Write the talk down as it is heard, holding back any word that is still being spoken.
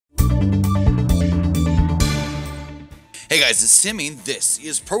Hey guys, it's Timmy. This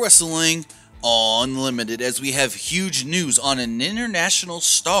is Pro Wrestling Unlimited as we have huge news on an international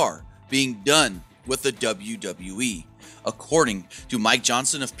star being done with the WWE. According to Mike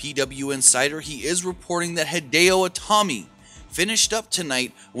Johnson of PWU Insider, he is reporting that Hideo Itami finished up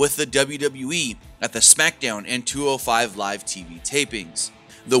tonight with the WWE at the SmackDown and 205 Live TV tapings.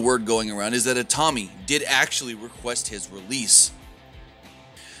 The word going around is that Itami did actually request his release.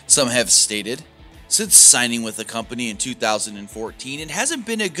 Some have stated, since signing with the company in 2014, it hasn't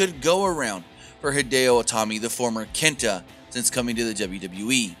been a good go-around for Hideo Itami, the former Kenta, since coming to the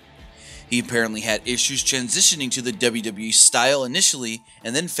WWE. He apparently had issues transitioning to the WWE style initially,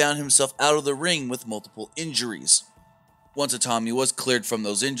 and then found himself out of the ring with multiple injuries. Once Itami was cleared from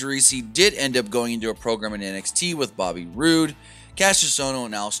those injuries, he did end up going into a program in NXT with Bobby Roode, Cassius Ohno,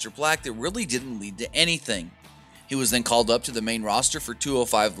 and Aleister Black that really didn't lead to anything. He was then called up to the main roster for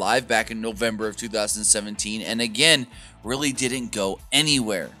 205 Live back in November of 2017 and again really didn't go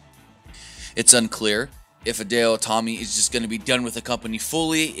anywhere. It's unclear if Hideo Itami is just going to be done with the company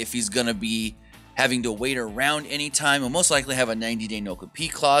fully, if he's going to be having to wait around anytime. He'll most likely have a 90-day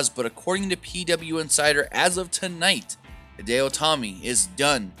no-compete clause, but according to PW Insider, as of tonight, Hideo Itami is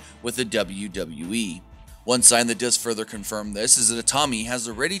done with the WWE. One sign that does further confirm this is that Itami has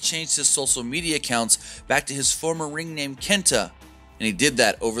already changed his social media accounts back to his former ring name Kenta, and he did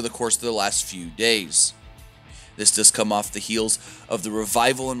that over the course of the last few days. This does come off the heels of the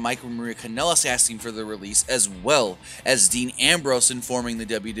Revival and Michael Maria Kanellis asking for the release, as well as Dean Ambrose informing the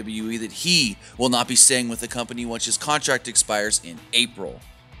WWE that he will not be staying with the company once his contract expires in April.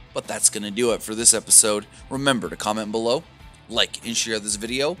 But that's going to do it for this episode. Remember to comment below, like and share this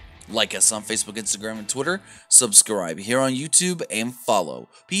video, like us on Facebook, Instagram, and Twitter, subscribe here on YouTube, and follow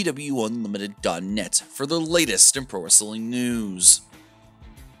PWUnlimited.net for the latest in pro wrestling news.